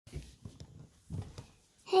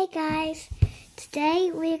Hey guys, today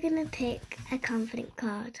we're going to pick a confident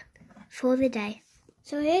card for the day.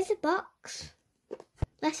 So here's the box.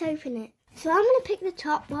 Let's open it. So I'm going to pick the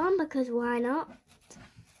top one because why not?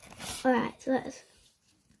 Alright, so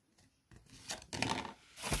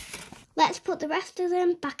let's put the rest of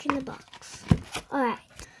them back in the box. Alright,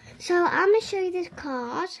 so I'm going to show you this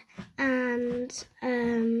card and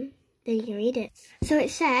then you can read it. So it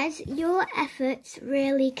says, your efforts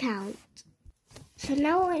really count. So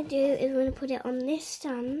now what I'm going to do is I'm going to put it on this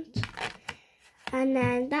stand, and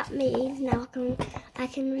then that means now I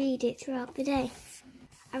can read it throughout the day.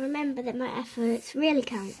 And remember that my efforts really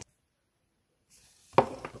count.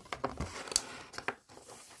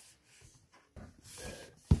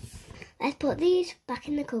 Let's put these back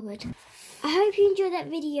in the cupboard. I hope you enjoyed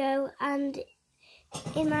that video, and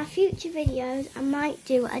in my future videos I might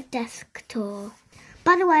do a desk tour.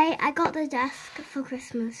 By the way, I got the desk for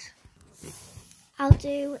Christmas. I'll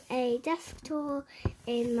do a desk tour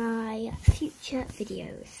in my future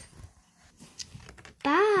videos.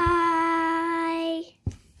 Bye!